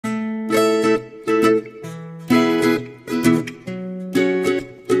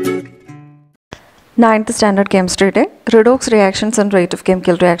9th standard chemistry redox reactions and rate of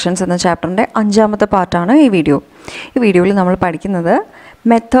chemical reactions എന്ന ചാപ്റ്ററിന്റെ അഞ്ചാമത്തെ പാർട്ടാണ് ഈ വീഡിയോ. ഈ വീഡിയോയിൽ നമ്മൾ പഠിക്കുന്നത്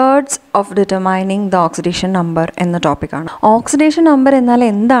methods of determining the oxidation number എന്ന ടോപ്പിക്കാണ്. ഓക്സിഡേഷൻ നമ്പർ എന്നാൽ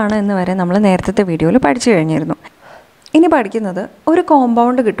എന്താണ് എന്ന് വരെ നമ്മൾ നേരത്തെ വീഡിയോയിൽ പഠിച്ചു കഴിഞ്ഞിരുന്നു. ഇനി പഠിക്കുന്നത് ഒരു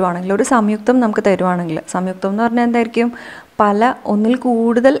കോമ്പൗണ്ട് കിട്ടുവാണെങ്കിൽ, ഒരു സംയുക്തം നമുക്ക് തരുവാണെങ്കിൽ, സംയുക്തം എന്ന് പറഞ്ഞാൽ എന്തായിരിക്കും? ഒന്നിൽ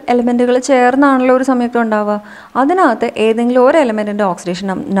കൂടുതൽ എലമെൻറ്റുകൾ ചേർന്നാണല്ലോ ഒരു സംയുക്തം ഉണ്ടാവുക. അതിനകത്ത് ഏതെങ്കിലും ഒരു എലമെൻറ്റിൻ്റെ ഓക്സിഡേഷൻ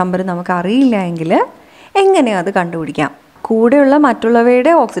നമ്പർ നമുക്ക് അറിയില്ല എങ്കിൽ എങ്ങനെ അത് കണ്ടുപിടിക്കാം? കൂടെയുള്ള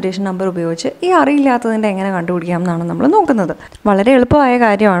മറ്റുള്ളവയുടെ ഓക്സിഡേഷൻ നമ്പർ ഉപയോഗിച്ച് ഈ അറിയില്ലാത്തതിൻ്റെ എങ്ങനെ കണ്ടുപിടിക്കാം എന്നാണ് നമ്മൾ നോക്കുന്നത്. വളരെ എളുപ്പമായ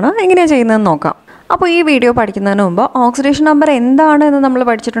കാര്യമാണ്. എങ്ങനെയാണ് ചെയ്യുന്നതെന്ന് നോക്കാം. അപ്പോൾ ഈ വീഡിയോ പഠിക്കുന്നതിന് മുമ്പ് ഓക്സിഡേഷൻ നമ്പർ എന്താണ് എന്ന് നമ്മൾ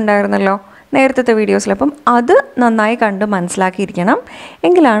പഠിച്ചിട്ടുണ്ടായിരുന്നല്ലോ നേരത്തെ വീഡിയോസിൽ. അപ്പം അത് നന്നായി കണ്ട് മനസ്സിലാക്കിയിരിക്കണം.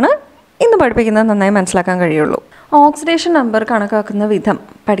 എങ്കിലാണ് ഇന്ന് പഠിപ്പിക്കുന്നത് നന്നായി മനസ്സിലാക്കാൻ കഴിയുള്ളൂ. ഓക്സിഡേഷൻ നമ്പർ കണക്കാക്കുന്ന വിധം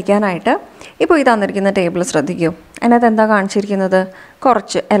പഠിക്കാനായിട്ട് ഇപ്പോൾ ഈ തന്നിരിക്കുന്ന ടേബിൾ ശ്രദ്ധിക്കൂ. അതിനകത്ത് എന്താ കാണിച്ചിരിക്കുന്നത്?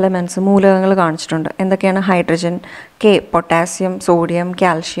 കുറച്ച് എലമെൻറ്റ്സ്, മൂലകങ്ങൾ കാണിച്ചിട്ടുണ്ട്. എന്തൊക്കെയാണ്? Hydrogen, K, potassium, sodium,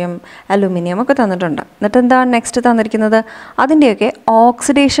 calcium, aluminium ഒക്കെ തന്നിട്ടുണ്ട്. എന്നിട്ട് എന്താ നെക്സ്റ്റ് തന്നിരിക്കുന്നത്? അതിൻ്റെയൊക്കെ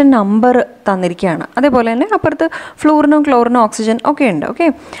ഓക്സിഡേഷൻ നമ്പർ തന്നിരിക്കുകയാണ്. അതേപോലെ തന്നെ അപ്പുറത്ത് ഫ്ലൂറിനും ക്ലോറിനും ഓക്സിജൻ ഒക്കെ ഉണ്ട്. ഓക്കെ,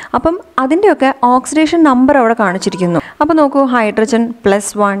 അപ്പം അതിൻ്റെയൊക്കെ ഓക്സിഡേഷൻ നമ്പർ അവിടെ കാണിച്ചിരിക്കുന്നു. അപ്പോൾ നോക്കൂ, ഹൈഡ്രജൻ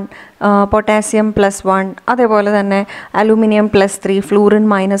 +1, പൊട്ടാസ്യം +1, അതേപോലെ തന്നെ അലുമിനിയം +3, ഫ്ലൂറിൻ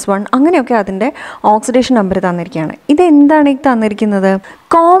 -1, അങ്ങനെയൊക്കെ അതിൻ്റെ ഓക്സിഡേഷൻ നമ്പർ തന്നിരിക്കുകയാണ്. ഇതെന്താണ് ഈ തന്നിരിക്കുന്നത്?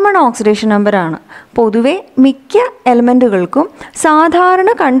 കോമൺ ഓക്സിഡേഷൻ നമ്പറാണ്. പൊതുവെ മിക്ക എലമെൻറ്റുകൾക്കും സാധാരണ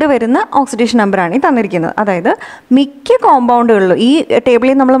കണ്ടുവരുന്ന ഓക്സിഡേഷൻ നമ്പറാണ് ഈ തന്നിരിക്കുന്നത്. അതായത് മിക്ക കോമ്പൗണ്ടുകളിലും ഈ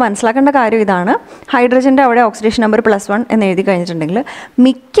ടേബിളിൽ നമ്മൾ മനസ്സിലാക്കേണ്ട കാര്യം ഇതാണ്. ഹൈഡ്രജൻ്റെ അവിടെ ഓക്സിഡേഷൻ നമ്പർ +1 എന്ന് എഴുതി കഴിഞ്ഞിട്ടുണ്ടെങ്കിൽ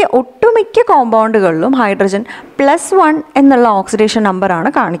ഒട്ടുമിക്ക കോമ്പൗണ്ടുകളിലും ഹൈഡ്രജൻ +1 എന്നുള്ള ഓക്സിഡേഷൻ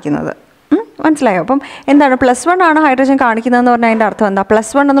നമ്പറാണ് കാണിക്കുന്നത്. മനസ്സിലായോ? അപ്പം എന്താണ് +1 ആണ് ഹൈഡ്രജൻ കാണിക്കുന്നതെന്ന് പറഞ്ഞാൽ അതിൻ്റെ അർത്ഥം എന്താ?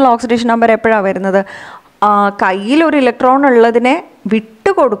 +1 എന്നുള്ള ഓക്സിഡേഷൻ നമ്പർ എപ്പോഴാണ് വരുന്നത്? കയ്യിൽ ഒരു ഇലക്ട്രോൺ ഉള്ളതിനെ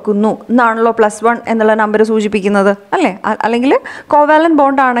വിട്ടുകൊടുക്കുന്നു എന്നാണല്ലോ +1 എന്നുള്ള നമ്പർ സൂചിപ്പിക്കുന്നത്, അല്ലേ? അല്ലെങ്കിൽ കോവാലന്റ്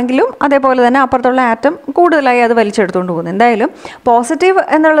ബോണ്ട് ആണെങ്കിലും അതേപോലെ തന്നെ അപ്പുറത്തുള്ള ആറ്റം കൂടുതലായി അത് വലിച്ചെടുത്തുകൊണ്ട് പോകുന്നു. എന്തായാലും പോസിറ്റീവ്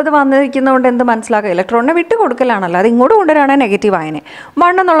എന്നുള്ളത് വന്നിരിക്കുന്നതുകൊണ്ട് എന്ത് മനസ്സിലാക്കാം? ഇലക്ട്രോണിനെ വിട്ടുകൊടുക്കലാണല്ലോ. അത് ഇങ്ങോട്ട് കൊണ്ടുവരാണെങ്കിൽ നെഗറ്റീവ് ആയതിനെ.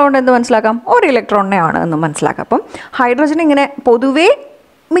 1 എന്നുള്ളതുകൊണ്ട് എന്ത് മനസ്സിലാക്കാം? ഒരു ഇലക്ട്രോണിനെ ആണ് എന്ന് മനസ്സിലാക്കാം. അപ്പം ഹൈഡ്രജൻ ഇങ്ങനെ പൊതുവേ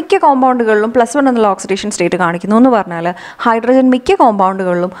മിക്ക കോമ്പൗണ്ടുകളിലും +1 എന്നുള്ള ഓക്സിഡേഷൻ സ്റ്റേറ്റ് കാണിക്കുന്നു എന്ന് പറഞ്ഞാൽ ഹൈഡ്രജൻ മിക്ക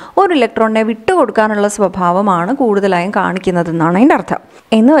കോമ്പൗണ്ടുകളിലും ഒരു ഇലക്ട്രോണിനെ വിട്ടുകൊടുക്കാനുള്ള സ്വഭാവമാണ് കൂടുതലായും കാണിക്കുന്നതെന്നാണ് അതിൻ്റെ അർത്ഥം.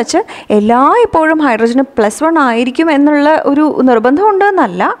 എന്ന് വെച്ച് ഇപ്പോഴും ഹൈഡ്രജന് +1 ആയിരിക്കും എന്നുള്ള ഒരു നിർബന്ധമുണ്ട്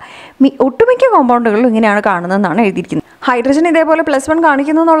എന്നല്ല. ഒട്ടുമിക്ക കോമ്പൗണ്ടുകളിലും ഇങ്ങനെയാണ് കാണുന്നതെന്നാണ് എഴുതിയിരിക്കുന്നത്. ഹൈഡ്രജൻ ഇതേപോലെ +1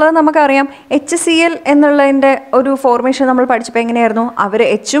 കാണിക്കുന്നു എന്നുള്ളത് നമുക്കറിയാം. HCl എന്നുള്ളതിൻ്റെ ഒരു ഫോർമേഷൻ നമ്മൾ പഠിച്ചപ്പോൾ എങ്ങനെയായിരുന്നു? അവർ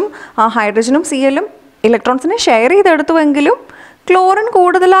Hഉം ഹൈഡ്രജനും Clഉം ഇലക്ട്രോൺസിനെ ഷെയർ ചെയ്തെടുത്തുവെങ്കിലും ക്ലോറിൻ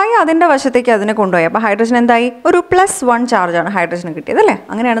കൂടുതലായി അതിൻ്റെ വശത്തേക്ക് അതിനെ കൊണ്ടുപോയി. അപ്പോൾ ഹൈഡ്രജൻ എന്തായി? ഒരു +1 ചാർജാണ് ഹൈഡ്രജന് കിട്ടിയത്, അല്ലേ?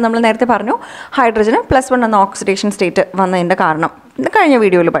 അങ്ങനെയാണ് നമ്മൾ നേരത്തെ പറഞ്ഞു ഹൈഡ്രജന് +1 എന്ന ഓക്സിഡേഷൻ സ്റ്റേറ്റ് വന്നതിൻ്റെ കാരണം. കഴിഞ്ഞ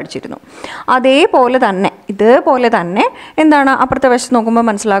വീഡിയോയിൽ പഠിച്ചിരുന്നു. ഇതേപോലെ തന്നെ എന്താണ് അപ്പുറത്തെ വശത്ത് നോക്കുമ്പോൾ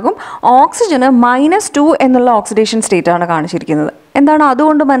മനസ്സിലാകും, ഓക്സിജന് -2 എന്നുള്ള ഓക്സിഡേഷൻ സ്റ്റേറ്റാണ് കാണിച്ചിരിക്കുന്നത്. എന്താണ്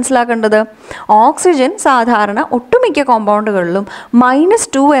അതുകൊണ്ട് മനസ്സിലാക്കേണ്ടത്? ഓക്സിജൻ സാധാരണ ഒട്ടുമിക്ക കോമ്പൗണ്ടുകളിലും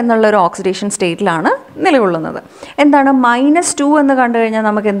 -2 എന്നുള്ളൊരു ഓക്സിഡേഷൻ സ്റ്റേറ്റിലാണ് നിലകൊള്ളുന്നത്. എന്താണ് -2 എന്ന് കണ്ടു കഴിഞ്ഞാൽ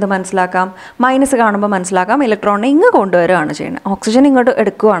നമുക്ക് എന്ത് മനസ്സിലാക്കാം? മൈനസ് കാണുമ്പോൾ മനസ്സിലാക്കാം ഇലക്ട്രോണിനെ ഇങ്ങ് കൊണ്ടുവരികയാണ് ചെയ്യുന്നത്. ഓക്സിജൻ ഇങ്ങോട്ട്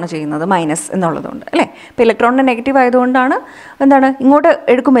എടുക്കുകയാണ് ചെയ്യുന്നത് മൈനസ് എന്നുള്ളതുകൊണ്ട്, അല്ലേ? ഇപ്പോൾ ഇലക്ട്രോണിൻ്റെ നെഗറ്റീവ് ആയതുകൊണ്ടാണ് എന്താണ് ഇങ്ങോട്ട്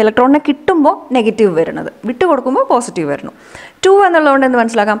എടുക്കുമ്പോൾ ഇലക്ട്രോണിനെ കിട്ടുമ്പോൾ നെഗറ്റീവ് വരുന്നത്, വിട്ടു കൊടുക്കുമ്പോൾ പോസിറ്റീവ് വരുന്നു. 2 എന്നുള്ളതുകൊണ്ട് എന്ത്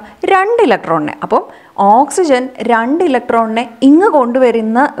മനസ്സിലാക്കാം? 2 ഇലക്ട്രോണിനെ. അപ്പം ഓക്സിജൻ 2 ഇലക്ട്രോണിനെ ഇങ്ങ്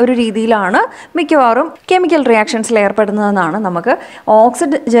കൊണ്ടുവരുന്ന ഒരു രീതിയിലാണ് മിക്കവാറും കെമിക്കൽ റിയാക്ഷൻസിൽ ഏർപ്പെടുന്നതെന്നാണ് നമുക്ക്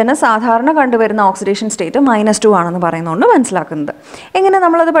ഓക്സിജന് സാധാരണ കണ്ടുവരുന്ന ഓക്സിഡേഷൻ സ്റ്റേറ്റ് -2 ആണെന്ന് പറയുന്നതുകൊണ്ട് മനസ്സിലാക്കുന്നത്. എങ്ങനെ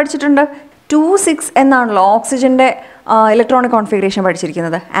നമ്മളത് പഠിച്ചിട്ടുണ്ട്? 2,6 എന്നാണല്ലോ ഓക്സിജൻ്റെ ഇലക്ട്രോണിക് കോൺഫിഗറേഷൻ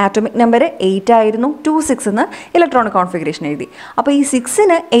പഠിച്ചിരിക്കുന്നത്. ആറ്റോമിക് നമ്പർ 8 ആയിരുന്നു. 2,6 എന്ന് ഇലക്ട്രോണിക് കോൺഫിഗറേഷൻ എഴുതി. അപ്പോൾ ഈ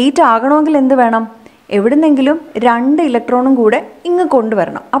 6ന് 8 ആകണമെങ്കിൽ എന്ത് വേണം? എവിടുന്നെങ്കിലും 2 ഇലക്ട്രോണും കൂടെ ഇങ്ങ്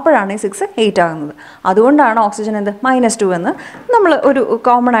കൊണ്ടുവരണം. അപ്പോഴാണ് ഈ 6 8 ആകുന്നത്. അതുകൊണ്ടാണ് ഓക്സിജൻ എന്ത് -2 എന്ന് നമ്മൾ ഒരു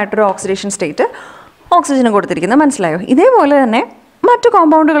കോമൺ ആയിട്ടൊരു ഓക്സിഡേഷൻ സ്റ്റേറ്റ് ഓക്സിജന് കൊടുത്തിരിക്കുന്നത്. മനസ്സിലായോ? ഇതേപോലെ തന്നെ മറ്റു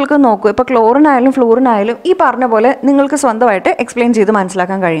കോമ്പൗണ്ടുകൾക്ക് നോക്കൂ. ഇപ്പോൾ ക്ലോറിൻ ആയാലും ഫ്ലൂറിൻ ആയാലും ഈ പറഞ്ഞ പോലെ നിങ്ങൾക്ക് സ്വന്തമായിട്ട് എക്സ്പ്ലെയിൻ ചെയ്ത്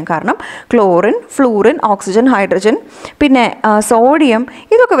മനസ്സിലാക്കാൻ കഴിയും. കാരണം ക്ലോറിൻ, ഫ്ലൂറിൻ, ഓക്സിജൻ, ഹൈഡ്രജൻ, പിന്നെ സോഡിയം,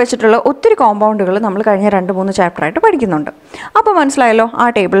 ഇതൊക്കെ വെച്ചിട്ടുള്ള ഒത്തിരി കോമ്പൗണ്ടുകൾ നമ്മൾ കഴിഞ്ഞ 2-3 ചാപ്റ്ററായിട്ട് പഠിക്കുന്നുണ്ട്. അപ്പോൾ മനസ്സിലായല്ലോ, ആ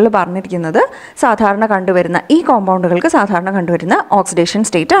ടേബിളിൽ പറഞ്ഞിരിക്കുന്നത് സാധാരണ കണ്ടുവരുന്ന ഈ കോമ്പൗണ്ടുകൾക്ക് സാധാരണ കണ്ടുവരുന്ന ഓക്സിഡേഷൻ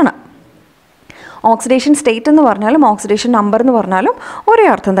സ്റ്റേറ്റ് ആണ്. ഓക്സിഡേഷൻ സ്റ്റേറ്റ് എന്ന് പറഞ്ഞാലും ഓക്സിഡേഷൻ നമ്പർ എന്ന് പറഞ്ഞാലും ഒരേ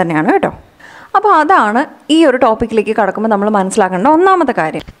അർത്ഥം തന്നെയാണ് കേട്ടോ. അപ്പോൾ അതാണ് ഈ ഒരു ടോപ്പിക്കിലേക്ക് കടക്കുമ്പോൾ നമ്മൾ മനസ്സിലാക്കേണ്ട ഒന്നാമത്തെ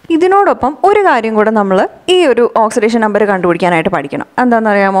കാര്യം. ഇതിനോടൊപ്പം ഒരു കാര്യം കൂടെ നമ്മൾ ഈ ഒരു ഓക്സിഡേഷൻ നമ്പർ കണ്ടുപിടിക്കാനായിട്ട് പഠിക്കണം.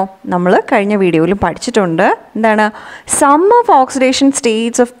 എന്താണെന്നറിയാമോ? നമ്മൾ കഴിഞ്ഞ വീഡിയോയിലും പഠിച്ചിട്ടുണ്ട്. എന്താണ്? Some of oxidation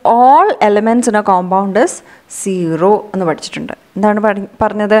States of all elements in A compound is 0 എന്ന് പഠിച്ചിട്ടുണ്ട്. എന്താണ്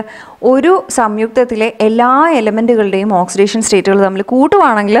പറഞ്ഞത്? ഒരു സംയുക്തത്തിലെ എല്ലാ എലമെൻറ്റുകളുടെയും ഓക്സിഡേഷൻ സ്റ്റേറ്റുകൾ തമ്മിൽ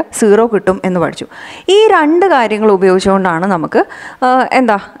കൂട്ടുവാണെങ്കിൽ 0 കിട്ടും എന്ന് പഠിച്ചു. ഈ രണ്ട് കാര്യങ്ങൾ ഉപയോഗിച്ചുകൊണ്ടാണ് നമുക്ക്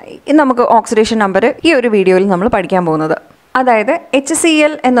നമുക്ക് ഓക്സിഡേഷൻ നമ്പർ ഈ ഒരു വീഡിയോയിൽ നമ്മൾ പഠിക്കാൻ പോകുന്നത്. അതായത്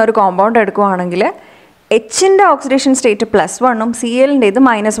HCl എന്നൊരു കോമ്പൗണ്ട് എടുക്കുകയാണെങ്കിൽ എച്ചിൻ്റെ ഓക്സിഡേഷൻ സ്റ്റേറ്റ് +1 Clൻ്റേത്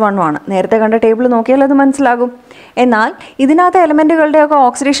 -1 ആണ്. നേരത്തെ കണ്ട ടേബിൾ നോക്കിയാൽ അത് മനസ്സിലാകും. എന്നാൽ ഇതിനകത്ത് എലമെൻറ്റുകളുടെയൊക്കെ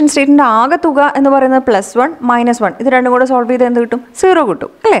ഓക്സിഡേഷൻ സ്റ്റേറ്റിൻ്റെ ആകെ തുക എന്ന് പറയുന്നത് +1 -1 ഇത് രണ്ടും കൂടെ സോൾവ് ചെയ്ത് എന്ത് കിട്ടും? 0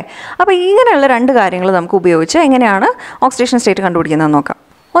 കിട്ടും അല്ലേ? അപ്പോൾ ഇങ്ങനെയുള്ള രണ്ട് കാര്യങ്ങൾ നമുക്ക് ഉപയോഗിച്ച് എങ്ങനെയാണ് ഓക്സിഡേഷൻ സ്റ്റേറ്റ് കണ്ടുപിടിക്കുന്നത് നോക്കാം.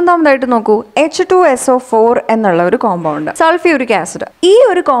 ഒന്നാമതായിട്ട് നോക്കൂ, H2SO4 എന്നുള്ള ഒരു കോമ്പൗണ്ട്, സൾഫ്യൂരിക് ആസിഡ്. ഈ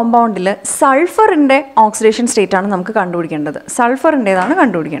ഒരു കോമ്പൗണ്ടിൽ സൾഫറിൻ്റെ ഓക്സിഡേഷൻ സ്റ്റേറ്റ് ആണ് നമുക്ക് കണ്ടുപിടിക്കേണ്ടത്. സൾഫറിൻ്റെതാണ്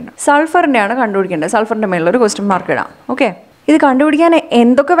കണ്ടുപിടിക്കേണ്ടത്. സൾഫറിൻ്റെ മേളിലൊരു ക്വസ്റ്റ്യൻ മാർക്ക് ഇടാം. ഓക്കെ, ഇത് കണ്ടുപിടിക്കാൻ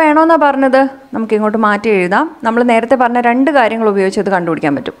എന്തൊക്കെ വേണമെന്നാണ് പറഞ്ഞത്? നമുക്ക് ഇങ്ങോട്ട് മാറ്റി എഴുതാം. നമ്മൾ നേരത്തെ പറഞ്ഞ രണ്ട് കാര്യങ്ങൾ ഉപയോഗിച്ച് ഇത്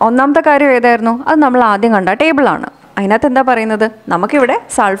കണ്ടുപിടിക്കാൻ പറ്റും. ഒന്നാമത്തെ കാര്യം ഏതായിരുന്നു? അത് നമ്മൾ ആദ്യം കണ്ട ടേബിളാണ്. അതിനകത്ത് എന്താ പറയുന്നത്? നമുക്കിവിടെ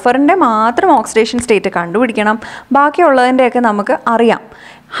സൾഫറിൻ്റെ മാത്രം ഓക്സിഡേഷൻ സ്റ്റേറ്റ് കണ്ടുപിടിക്കണം. ബാക്കിയുള്ളതിൻ്റെയൊക്കെ നമുക്ക് അറിയാം.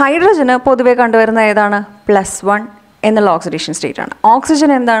 ഹൈഡ്രജന് പൊതുവെ കണ്ടുവരുന്ന ഏതാണ്? +1 എന്നുള്ള ഓക്സിഡേഷൻ സ്റ്റേറ്റ് ആണ്.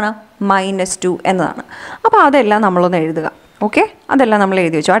 ഓക്സിജൻ എന്താണ്? -2 എന്നതാണ്. അപ്പോൾ അതെല്ലാം നമ്മളൊന്ന് എഴുതുക. ഓക്കെ, അതെല്ലാം നമ്മൾ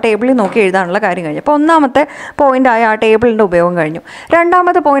എഴുതി വെച്ചു. ആ ടേബിളിൽ നോക്കി എഴുതാനുള്ള കാര്യം കഴിഞ്ഞു. അപ്പോൾ ഒന്നാമത്തെ പോയിൻ്റായ ആ ടേബിളിൻ്റെ ഉപയോഗം കഴിഞ്ഞു.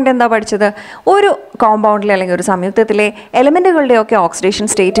 രണ്ടാമത്തെ പോയിൻ്റ് എന്താ പഠിച്ചത്? ഒരു കോമ്പൗണ്ടിലെ അല്ലെങ്കിൽ ഒരു സംയുക്തത്തിലെ എലമെൻറ്റുകളുടെയൊക്കെ ഓക്സിഡേഷൻ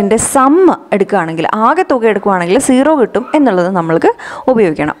സ്റ്റേറ്റിൻ്റെ സമ്മ് എടുക്കുകയാണെങ്കിൽ, ആകെ തുക എടുക്കുകയാണെങ്കിൽ 0 കിട്ടും എന്നുള്ളത് നമ്മൾക്ക്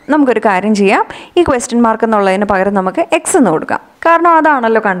ഉപയോഗിക്കണം. നമുക്കൊരു കാര്യം ചെയ്യാം. ഈ ക്വസ്റ്റ്യൻ മാർക്ക് എന്നുള്ളതിന് പകരം നമുക്ക് X എന്ന് കൊടുക്കാം. കാരണം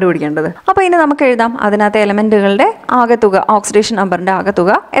അതാണല്ലോ കണ്ടുപിടിക്കേണ്ടത്. അപ്പോൾ ഇനി നമുക്ക് എഴുതാം. അതിനകത്ത് എലമെൻറ്റുകളുടെ ആകെത്തുക, ഓക്സിഡേഷൻ നമ്പറിൻ്റെ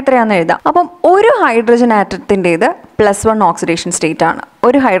ആകെത്തുക എത്രയാണെന്ന് എഴുതാം. അപ്പം ഒരു ഹൈഡ്രജൻ ആറ്റത്തിൻ്റേത് +1 ഓക്സിഡേഷൻ സ്റ്റേറ്റ് ആണ്,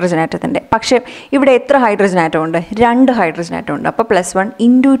 ഒരു ഹൈഡ്രജൻ ആറ്റത്തിൻ്റെ. പക്ഷേ ഇവിടെ എത്ര ഹൈഡ്രജൻ ആറ്റം ഉണ്ട്? 2 ഹൈഡ്രജൻ ആറ്റം ഉണ്ട്. അപ്പോൾ +1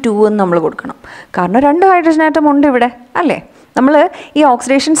 × 2 എന്ന് നമ്മൾ കൊടുക്കണം. കാരണം 2 ഹൈഡ്രജൻ ആറ്റം ഉണ്ട് ഇവിടെ അല്ലേ? നമ്മൾ ഈ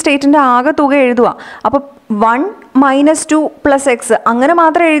ഓക്സിഡേഷൻ സ്റ്റേറ്റിൻ്റെ ആകെ തുക എഴുതുക. അപ്പോൾ 1 -2 + X അങ്ങനെ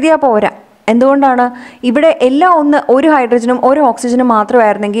മാത്രം എഴുതിയാൽ പോരാ. എന്തുകൊണ്ടാണ്? ഇവിടെ എല്ലാം ഒരു ഹൈഡ്രജനും ഒരു ഓക്സിജനും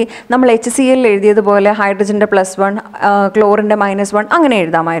മാത്രമായിരുന്നെങ്കിൽ നമ്മൾ HCl എഴുതിയതുപോലെ ഹൈഡ്രജൻ്റെ +1 ക്ലോറിൻ്റെ -1 അങ്ങനെ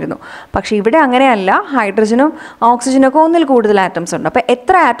എഴുതാമായിരുന്നു. പക്ഷേ ഇവിടെ അങ്ങനെയല്ല. ഹൈഡ്രജനും ഓക്സിജനൊക്കെ ഒന്നിൽ കൂടുതൽ ആറ്റംസ് ഉണ്ട്. അപ്പോൾ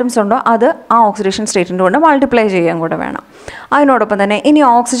എത്ര ആറ്റംസ് ഉണ്ടോ അത് ആ ഓക്സിഡേഷൻ സ്റ്റേറ്റിൻ്റെ കൊണ്ട് മൾട്ടിപ്ലൈ ചെയ്യാൻ കൂടെ വേണം. അതിനോടൊപ്പം തന്നെ ഇനി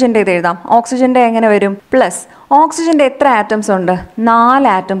ഓക്സിജൻ്റെ ഇത് എഴുതാം. ഓക്സിജൻ്റെ എങ്ങനെ വരും? ഓക്സിജൻ്റെ എത്ര ആറ്റംസ് ഉണ്ട്? 4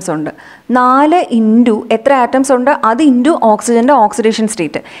 ആറ്റംസ് ഉണ്ട്. 4 × എത്ര ആറ്റംസ് ഉണ്ട്? അത് × ഓക്സിജൻ്റെ ഓക്സിഡേഷൻ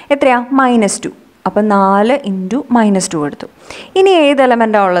സ്റ്റേറ്റ് എത്രയാ? -2. അപ്പം 4 × -2 എടുത്തു. ഇനി ഏത്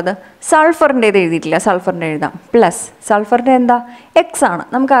എലമെൻറ്റാണ് ഉള്ളത്? സൾഫറിൻ്റെ ഇത് എഴുതിയിട്ടില്ല. സൾഫറിൻ്റെ എഴുതാം. സൾഫറിൻ്റെ എന്താ? X ആണ്.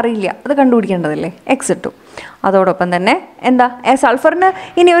 നമുക്കറിയില്ല, അത് കണ്ടുപിടിക്കേണ്ടതല്ലേ? X ഇട്ടു. അതോടൊപ്പം തന്നെ എന്താ? സൾഫറിന്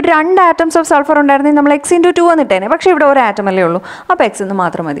ഇനി ഒരു 2 ആറ്റംസ് ഓഫ് സൾഫർ ഉണ്ടായിരുന്നെങ്കിൽ നമ്മൾ X × 2 എന്നിട്ടേനെ. പക്ഷേ ഇവിടെ ഒരു ആറ്റമല്ലേ ഉള്ളൂ. അപ്പോൾ X എന്ന്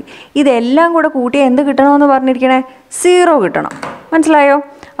മാത്രം മതി. ഇതെല്ലാം കൂടെ കൂട്ടിയാൽ എന്ത് കിട്ടണമെന്ന് പറഞ്ഞിരിക്കണേ? 0 കിട്ടണം. മനസ്സിലായോ?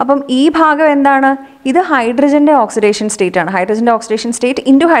 അപ്പം ഈ ഭാഗം എന്താണ്? ഇത് ഹൈഡ്രജൻ്റെ ഓക്സിഡേഷൻ സ്റ്റേറ്റ് ആണ്. ഹൈഡ്രജൻ്റെ oxidation state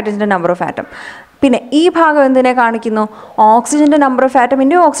 × ഹൈഡ്രജൻ്റെ number of atom. പിന്നെ ഈ ഭാഗം എന്തിനെ കാണിക്കുന്നു? ഓക്സിജൻ്റെ നമ്പർ ഓഫ് ആറ്റം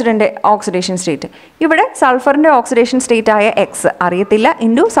 × ഓക്സിജൻ്റെ ഓക്സിഡേഷൻ സ്റ്റേറ്റ്. ഇവിടെ സൾഫറിൻ്റെ ഓക്സിഡേഷൻ സ്റ്റേറ്റ് ആയ X അറിയത്തില്ല,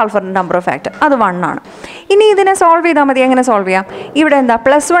 × സൾഫറിൻ്റെ നമ്പർ ഓഫ് ആറ്റം അത് 1 ആണ്. ഇനി ഇതിനെ സോൾവ് ചെയ്താൽ മതി. എങ്ങനെ സോൾവ് ചെയ്യാം? ഇവിടെ എന്താ?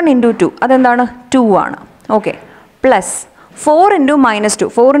 +1 × 2 അതെന്താണ്? 2 ആണ്. ഓക്കെ, +4 × -2.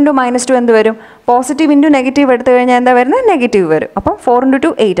 4 × -2 എന്ത് വരും? പോസിറ്റീവ് × നെഗറ്റീവ് എടുത്തു കഴിഞ്ഞാൽ എന്താ വരുന്നത്? നെഗറ്റീവ് വരും. അപ്പം 4 ×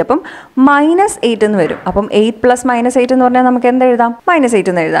 2 8. അപ്പം -8 എന്ന് വരും. അപ്പം 8 + -8 എന്ന് പറഞ്ഞാൽ നമുക്ക് എന്ത് എഴുതാം? -8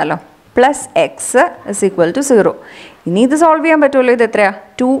 എന്ന് എഴുതാമല്ലോ. +X = 0. ഇനി ഇത് സോൾവ് ചെയ്യാൻ പറ്റുമല്ലോ. ഇത് എത്രയാ?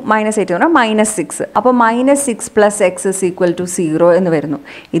 2 - 8 എന്ന് പറഞ്ഞാൽ -6. അപ്പോൾ -6 + X = 0 എന്ന് വരുന്നു.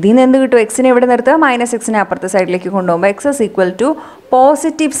 ഇതിൽ നിന്ന് എന്ത് കിട്ടും? Xനെ ഇവിടെ നിർത്തുക, -6നെ അപ്പുറത്തെ സൈഡിലേക്ക് കൊണ്ടുപോകുമ്പോൾ X =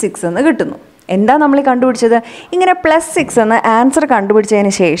 +6 എന്ന് കിട്ടുന്നു. എന്താ നമ്മൾ കണ്ടുപിടിച്ചത്? ഇങ്ങനെ +6 എന്ന് ആൻസർ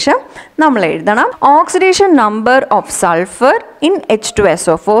കണ്ടുപിടിച്ചതിന് ശേഷം നമ്മൾ എഴുതണം oxidation number of sulphur in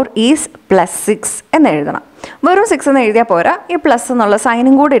H2SO4 is +6 എന്ന് എഴുതണം. വെറും 6 എന്ന് എഴുതിയാൽ പോരാ, ഈ പ്ലസ് എന്നുള്ള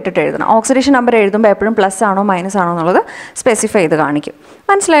സൈനും കൂടി ഇട്ടിട്ട് എഴുതണം. ഓക്സിഡേഷൻ നമ്പർ എഴുതുമ്പോൾ എപ്പോഴും പ്ലസ് ആണോ മൈനസ് ആണോ എന്നുള്ളത് സ്പെസിഫൈ ചെയ്ത് കാണിക്കും.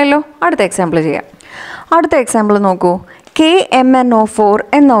 മനസ്സിലായല്ലോ? അടുത്ത എക്സാമ്പിൾ ചെയ്യാം. അടുത്ത എക്സാമ്പിൾ നോക്കൂ. KMnO4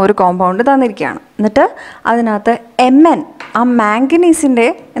 എന്ന ഒരു കോമ്പൗണ്ട് തന്നിരിക്കുകയാണ്. എന്നിട്ട് അതിനകത്ത് Mn, ആ മാംഗനീസിൻ്റെ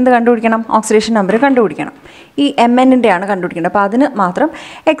എന്ത് കണ്ടുപിടിക്കണം? ഓക്സിഡേഷൻ നമ്പർ കണ്ടുപിടിക്കണം. ഈ Mnൻ്റെയാണ് കണ്ടുപിടിക്കേണ്ടത്. അപ്പോൾ അതിന് മാത്രം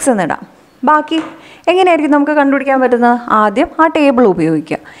X എന്നിടാം. ബാക്കി എങ്ങനെയായിരിക്കും നമുക്ക് കണ്ടുപിടിക്കാൻ പറ്റുന്നത്? ആദ്യം ആ ടേബിൾ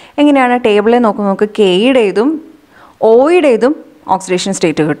ഉപയോഗിക്കുക. എങ്ങനെയാണ്? ടേബിളിൽ നമുക്ക് Kയുടേതും Oയുടേതും ഓക്സിഡേഷൻ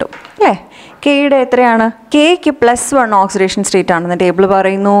സ്റ്റേറ്റ് കിട്ടും അല്ലേ? Kയുടെ എത്രയാണ്? Kക്ക് +1 ഓക്സിഡേഷൻ സ്റ്റേറ്റ് ആണെന്ന് ടേബിൾ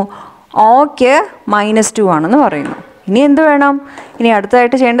പറയുന്നു. Oക്ക് -2 ആണെന്ന് പറയുന്നു. ഇനി എന്ത് വേണം? ഇനി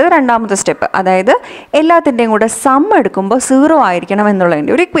അടുത്തതായിട്ട് ചെയ്യേണ്ടത് രണ്ടാമത്തെ സ്റ്റെപ്പ്, അതായത് എല്ലാത്തിൻ്റെയും കൂടെ സം എടുക്കുമ്പോൾ 0 ആയിരിക്കണം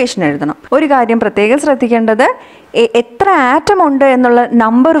എന്നുള്ളതിൻ്റെ ഒരു ഇക്വേഷൻ എഴുതണം. ഒരു കാര്യം പ്രത്യേകം ശ്രദ്ധിക്കേണ്ടത്, എത്ര ആറ്റം ഉണ്ട് എന്നുള്ള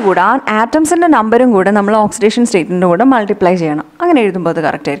നമ്പർ കൂടെ, ആ ആറ്റംസിൻ്റെ നമ്പറും കൂടെ നമ്മൾ ഓക്സിഡേഷൻ സ്റ്റേറ്റിൻ്റെ കൂടെ മൾട്ടിപ്ലൈ ചെയ്യണം. അങ്ങനെ എഴുതുമ്പോൾ അത്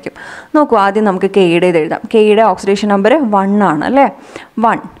കറക്റ്റ് ആയിരിക്കും. നോക്കൂ, ആദ്യം നമുക്ക് കെയുടെ ഇത് എഴുതാം. കെയുടെ ഓക്സിഡേഷൻ നമ്പർ 1 ആണ് അല്ലേ?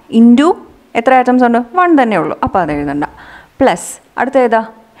 1 ഇൻറ്റു എത്ര ആറ്റംസ് ഉണ്ട്? 1 തന്നെ ഉള്ളൂ, അപ്പോൾ അത് എഴുതണ്ട. പ്ലസ് അടുത്ത ഏതാ?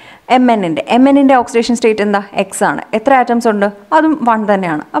 എം എന്നിൻ്റെ ഓക്സിഡേഷൻ സ്റ്റേറ്റ് എന്താ? എക്സ് ആണ്. എത്ര ആറ്റംസ് ഉണ്ട്? അതും 1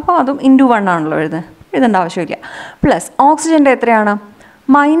 തന്നെയാണ്, അപ്പോൾ അതും ഇൻറ്റു 1 ആണല്ലോ എഴുതേണ്ട ആവശ്യമില്ല. പ്ലസ് ഓക്സിജൻ്റെ എത്രയാണ്?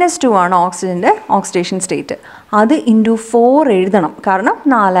 -2 ആണ് ഓക്സിജൻ്റെ ഓക്സിഡേഷൻ സ്റ്റേറ്റ്. അത് ഇൻറ്റു 4 എഴുതണം, കാരണം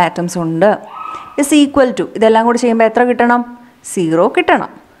 4 ആറ്റംസ് ഉണ്ട്. ഇസ് ഈക്വൽ ടു, ഇതെല്ലാം കൂടി ചെയ്യുമ്പോൾ എത്ര കിട്ടണം? 0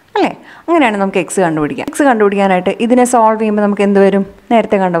 കിട്ടണം അല്ലേ? അങ്ങനെയാണ് നമുക്ക് എക്സ് കണ്ടുപിടിക്കാം. എക്സ് കണ്ടുപിടിക്കാനായിട്ട് ഇതിനെ സോൾവ് ചെയ്യുമ്പോൾ നമുക്ക് എന്ത് വരും?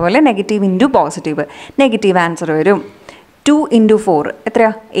 നേരത്തെ കണ്ട പോലെ negative into positive. Negative answer വരും 2 ഇൻറ്റു 4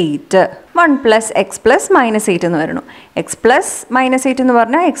 എത്രയാ? 8. 1 പ്ലസ് എക്സ് പ്ലസ് -8 എന്ന് വരണം. എക്സ് പ്ലസ് -8 എന്ന്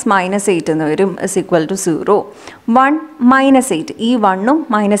പറഞ്ഞാൽ എക്സ് -8 എന്ന് വരും. Is equal to 0. 1 -8, ഈ 1ഉം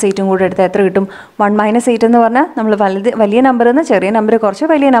 -8ഉം കൂടെ എടുത്താൽ എത്ര കിട്ടും? 1 -8 എന്ന് പറഞ്ഞാൽ നമ്മൾ വലിയ നമ്പറിൽ നിന്ന് ചെറിയ നമ്പർ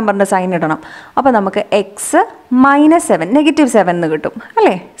കുറച്ച് വലിയ നമ്പറിൻ്റെ സൈൻ ഇടണം. അപ്പോൾ നമുക്ക് എക്സ് -7 -7 എന്ന് കിട്ടും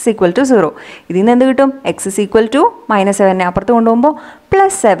അല്ലേ? Is equal to 0. ഇതിൽ നിന്ന് എന്ത് കിട്ടും? എക്സ് ഇസ് ഈക്വൽ ടു -7നെ അപ്പുറത്ത് കൊണ്ടുപോകുമ്പോൾ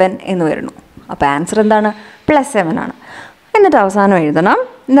 +7 എന്ന് വരുന്നു. അപ്പോൾ ആൻസർ എന്താണ്? +7 ആണ്. എന്നിട്ട് അവസാനം എഴുതണം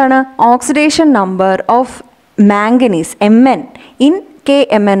എന്താണ്? Oxidation number of manganese Mn in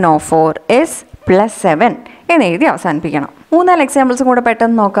KMnO4 is +7 എന്ന് എഴുതി അവസാനിപ്പിക്കണം. 3-4 എക്സാമ്പിൾസും കൂടെ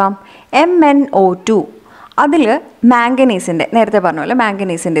പെട്ടെന്ന് നോക്കാം. MnO2, അതിൽ മാംഗനീസിൻ്റെ, നേരത്തെ പറഞ്ഞ പോലെ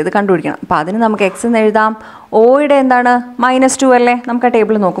മാംഗനീസിൻ്റെ ഇത് കണ്ടുപിടിക്കണം. അപ്പോൾ അതിന് നമുക്ക് എക്സ് എന്ന് എഴുതാം. ഓയുടെ എന്താണ്? -2 അല്ലേ? നമുക്ക് ആ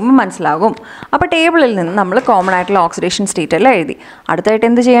ടേബിൾ നോക്കുമ്പോൾ മനസ്സിലാകും. അപ്പോൾ ടേബിളിൽ നിന്ന് നമ്മൾ കോമൺ ആയിട്ടുള്ള ഓക്സിഡേഷൻ സ്റ്റേറ്റ് എല്ലാം എഴുതി. അടുത്തായിട്ട്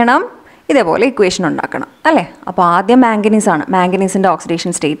എന്ത് ചെയ്യണം? ഇതേപോലെ ഇക്വേഷൻ ഉണ്ടാക്കണം അല്ലേ? അപ്പോൾ ആദ്യം മാംഗനീസാണ്. മാംഗനീസിൻ്റെ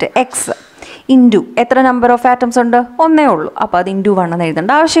ഓക്സിഡേഷൻ സ്റ്റേറ്റ് എക്സ് ഇൻറ്റു എത്ര നമ്പർ ഓഫ് ആറ്റംസ് ഉണ്ട്? 1 ഉള്ളൂ, അപ്പോൾ അത് ഇൻറ്റു 1 എന്ന്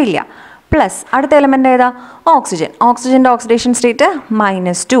എഴുതേണ്ട ആവശ്യമില്ല. പ്ലസ് അടുത്ത എലമെൻ്റ് ഏതാ? ഓക്സിജൻ. ഓക്സിജൻ്റെ ഓക്സിഡേഷൻ സ്റ്റേറ്റ്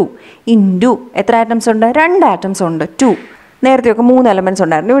 -2 ഇൻറ്റു എത്ര ആറ്റംസ് ഉണ്ട്? 2 ആറ്റംസ് ഉണ്ട്, 2. നേരത്തെയൊക്കെ 3 എലമെൻറ്റ്സ്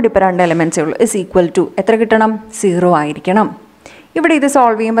ഉണ്ടായിരുന്നു, ഇവിടെ ഇപ്പോൾ 2 എലമെൻറ്റ്സേ ഉള്ളൂ. ഇസ് ഈക്വൽ ടു എത്ര കിട്ടണം? 0 ആയിരിക്കണം. ഇവിടെ ഇത്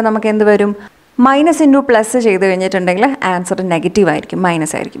സോൾവ് ചെയ്യുമ്പോൾ നമുക്ക് എന്ത് വരും? മൈനസ് ഇൻറ്റു പ്ലസ് ചെയ്ത് കഴിഞ്ഞിട്ടുണ്ടെങ്കിൽ ആൻസർ നെഗറ്റീവ് ആയിരിക്കും,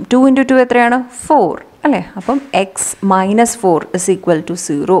 മൈനസ് ആയിരിക്കും. 2 ഇൻറ്റു 2 എത്രയാണ്? 4 അല്ലേ? അപ്പം എക്സ് -4 ഇസ് ഈക്വൽ ടു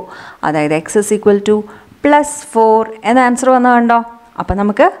 0. അതായത് എക്സ് ഇസ് ഈക്വൽ ടു +4 എന്ന ആൻസർ വന്നു കണ്ടോ? അപ്പം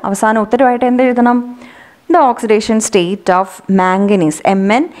നമുക്ക് അവസാനം ഉത്തരവായിട്ട് എന്ത് എഴുതണം? The oxidation state of manganese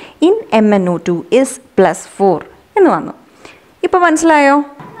Mn in MnO2 is +4 എന്ന് വന്നു. ഇപ്പോൾ മനസ്സിലായോ?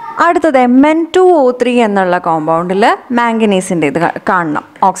 അടുത്തത് Mn2O3 എന്നുള്ള കോമ്പൗണ്ടിൽ മാംഗനീസിൻ്റെ ഇത് കാണണം,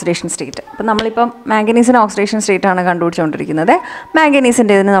 ഓക്സിഡേഷൻ സ്റ്റേറ്റ്. അപ്പം നമ്മളിപ്പം മാംഗനീസിൻ്റെ ഓക്സിഡേഷൻ സ്റ്റേറ്റ് ആണ് കണ്ടുപിടിച്ചുകൊണ്ടിരിക്കുന്നത്.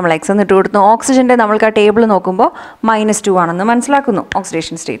 മാംഗനീസിൻ്റെ ഇതിന് നമ്മൾ എക്സ് എന്നിട്ട് കൊടുത്തു. ഓക്സിജൻ്റെ നമ്മൾക്ക് ആ ടേബിൾ നോക്കുമ്പോൾ -2 ആണെന്ന് മനസ്സിലാക്കുന്നു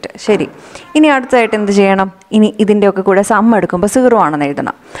ഓക്സിഡേഷൻ സ്റ്റേറ്റ്. ശരി, ഇനി അടുത്തതായിട്ട് എന്ത് ചെയ്യണം? ഇനി ഇതിൻ്റെയൊക്കെ കൂടെ സം എടുക്കുമ്പോൾ 0 ആണെന്ന്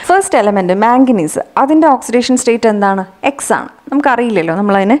എഴുതണം. ഫസ്റ്റ് എലമെൻറ്റ് മാംഗനീസ്, അതിൻ്റെ ഓക്സിഡേഷൻ സ്റ്റേറ്റ് എന്താണ്? എക്സ് ആണ്. നമുക്കറിയില്ലല്ലോ,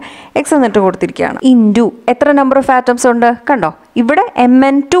 നമ്മളതിന് എക്സ് എന്നിട്ട് കൊടുത്തിരിക്കുകയാണ്. ഇൻറ്റു എത്ര നമ്പർ ഓഫ് ആറ്റംസ് ഉണ്ട്? കണ്ടോ, ഇവിടെ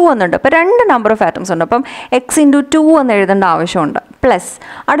Mn2 എന്നുണ്ട്. അപ്പോൾ 2 നമ്പർ ഓഫ് ആറ്റംസ് ഉണ്ട്. അപ്പം എക്സ് ഇൻറ്റു 2 എന്ന് എഴുതേണ്ട ആവശ്യമുണ്ട്. പ്ലസ്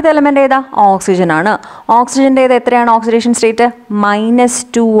അടുത്ത എലമെൻ്റ് ഏതാ? ഓക്സിജൻ ആണ്. ഓക്സിജൻ്റെ ഏത് എത്രയാണ് ഓക്സിഡേഷൻ സ്റ്റേറ്റ്?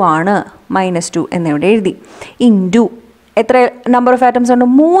 -2 ആണ്. -2 എന്നിവിടെ എഴുതി. ഇൻറ്റു എത്ര നമ്പർ ഓഫ് ആറ്റംസ് ഉണ്ട്?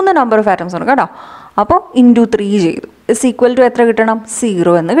 3 നമ്പർ ഓഫ് ആറ്റംസ് ഉണ്ട് കേട്ടോ. അപ്പോൾ ഇൻറ്റു 3 ചെയ്തു. ഇസ് ഈക്വൽ ടു എത്ര കിട്ടണം?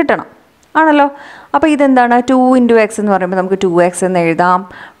 0 എന്ന് കിട്ടണം ആണല്ലോ. അപ്പോൾ ഇതെന്താണ്? 2 ഇൻറ്റു എക്സ് എന്ന് പറയുമ്പോൾ നമുക്ക് 2x എന്ന് എഴുതാം.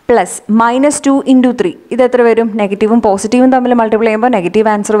 പ്ലസ് -2 ഇൻറ്റു 3, ഇത് എത്ര വരും? നെഗറ്റീവും പോസിറ്റീവും തമ്മിൽ മൾട്ടിപ്ലൈ ചെയ്യുമ്പോൾ നെഗറ്റീവ്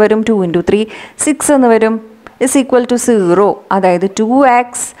ആൻസർ വരും. 2 ഇൻറ്റു 3 6 എന്ന് വരും. Is equal to 0. അതായത് 2x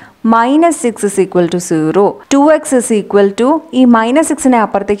 -6 is equal to 0. 2x is equal to ഈ -6നെ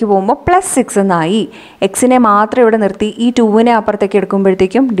അപ്പുറത്തേക്ക് പോകുമ്പോൾ +6 എന്നായി. എക്സിനെ മാത്രം ഇവിടെ നിർത്തി ഈ 2നെ അപ്പുറത്തേക്ക്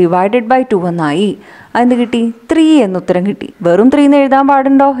എടുക്കുമ്പോഴത്തേക്കും ÷ 2 എന്നായി. അതെന്ത് കിട്ടി? 3 എന്ന് ഉത്തരം കിട്ടി. വെറും 3 എന്ന് എഴുതാൻ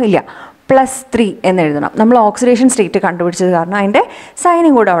പാടുണ്ടോ? ഇല്ല, +3 എന്ന് എഴുതണം. നമ്മൾ ഓക്സിഡേഷൻ സ്റ്റേറ്റ് കണ്ടുപിടിച്ചത് കാരണം അതിൻ്റെ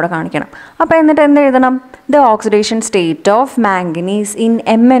സൈനും കൂടെ അവിടെ കാണിക്കണം. അപ്പോൾ എന്നിട്ട് എന്ത് എഴുതണം? The oxidation state of manganese in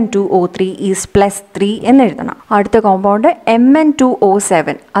Mn2O3 is +3 എന്ന് എഴുതണം. അടുത്ത കോമ്പൗണ്ട്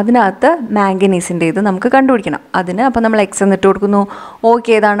Mn2O7, അതിനകത്ത് മാംഗനീസിൻ്റെ ഇത് നമുക്ക് കണ്ടുപിടിക്കണം. അതിന് അപ്പോൾ നമ്മൾ എക്സ് എന്നിട്ട് കൊടുക്കുന്നു.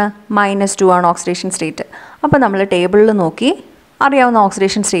 ഓക്കെ, ഏതാണ്? -2 ആണ് ഓക്സിഡേഷൻ സ്റ്റേറ്റ്. അപ്പോൾ നമ്മൾ ടേബിളിൽ നോക്കി അറിയാവുന്ന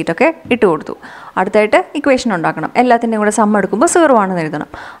ഓക്സിഡേഷൻ സ്റ്റേറ്റ് ഒക്കെ ഇട്ട് കൊടുത്തു. അടുത്തായിട്ട് ഇക്വേഷൻ ഉണ്ടാക്കണം. എല്ലാത്തിൻ്റെയും കൂടെ സം എടുക്കുമ്പോൾ 0 ആണെന്ന് എഴുതണം.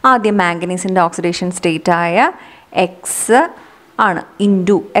 ആദ്യം മാംഗനീസിൻ്റെ ഓക്സിഡേഷൻ സ്റ്റേറ്റ് ആയ എക്സ് ആണ്.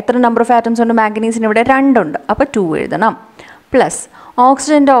 ഇൻറ്റു എത്ര നമ്പർ ഓഫ് ആറ്റംസ് ഉണ്ട്? മാംഗനീസിന് ഇവിടെ 2 ഉണ്ട്, അപ്പോൾ 2 എഴുതണം. പ്ലസ്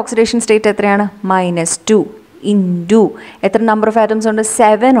ഓക്സിജൻ്റെ ഓക്സിഡേഷൻ സ്റ്റേറ്റ് എത്രയാണ്? -2 ഇൻറ്റു എത്ര നമ്പർ ഓഫ് ആറ്റംസ് ഉണ്ട്?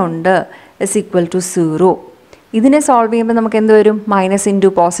 7 ഉണ്ട്. Is equal to 0. ഇതിനെ സോൾവ് ചെയ്യുമ്പോൾ നമുക്ക് എന്ത് വരും? മൈനസ് ഇൻറ്റു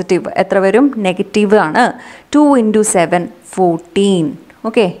പോസിറ്റീവ് എത്ര വരും? നെഗറ്റീവ് ആണ്. 2 ഇൻറ്റു 7 14.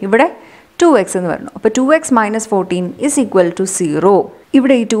 ഓക്കെ, ഇവിടെ 2x എന്ന് വരുന്നു. അപ്പോൾ 2x minus 14 is equal to 0.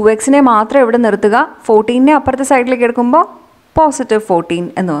 ഇവിടെ ഈ 2xനെ മാത്രം ഇവിടെ നിർത്തുക. 14നെ അപ്പുറത്തെ സൈഡിലേക്ക് എടുക്കുമ്പോൾ പോസിറ്റീവ് 14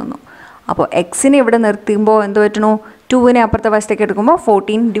 എന്ന് വന്നു. അപ്പോൾ എക്സിനെ ഇവിടെ നിർത്തുമ്പോൾ എന്ത് പറ്റണു? 2നെ അപ്പുറത്തെ വശത്തേക്ക് എടുക്കുമ്പോൾ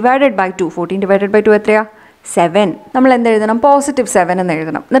 14 divided by 2. 14 divided by 2 എത്രയാ? 7. നമ്മൾ എന്ത് എഴുതണം? പോസിറ്റീവ് 7 എന്ന്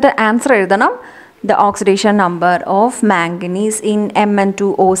എഴുതണം. എന്നിട്ട് ആൻസർ എഴുതണം. The oxidation number of manganese in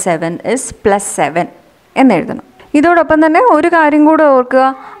Mn2O7 is +7 എന്ന് എഴുതണം. ഇതോടൊപ്പം തന്നെ ഒരു കാര്യം കൂടെ ഓർക്കുക,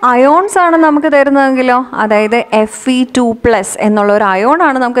 അയോൺസ് ആണ് നമുക്ക് തരുന്നതെങ്കിലോ, അതായത് Fe2+ എന്നുള്ള ഒരു അയോൺ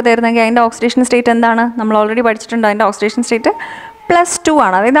ആണ് നമുക്ക് തരുന്നതെങ്കിൽ അതിൻ്റെ ഓക്സിഡേഷൻ സ്റ്റേറ്റ് എന്താണ്? നമ്മൾ ഓൾറെഡി പഠിച്ചിട്ടുണ്ട്. അതിൻ്റെ ഓക്സിഡേഷൻ സ്റ്റേറ്റ് +2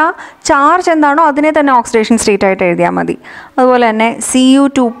 ആണ്. അതായത് ആ ചാർജ് എന്താണോ അതിനെ തന്നെ ഓക്സിഡേഷൻ സ്റ്റേറ്റ് ആയിട്ട് എഴുതിയാൽ മതി. അതുപോലെ തന്നെ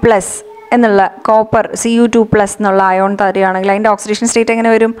Cu2+ എന്നുള്ള കോപ്പർ Cu2+ എന്നുള്ള അയോൺ തരികയാണെങ്കിൽ അതിൻ്റെ ഓക്സിഡേഷൻ സ്റ്റേറ്റ്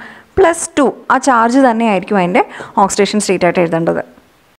എങ്ങനെ വരും? +2. ആ ചാർജ് തന്നെയായിരിക്കും അതിൻ്റെ ഓക്സിഡേഷൻ സ്റ്റേറ്റ് ആയിട്ട് എഴുതേണ്ടത്.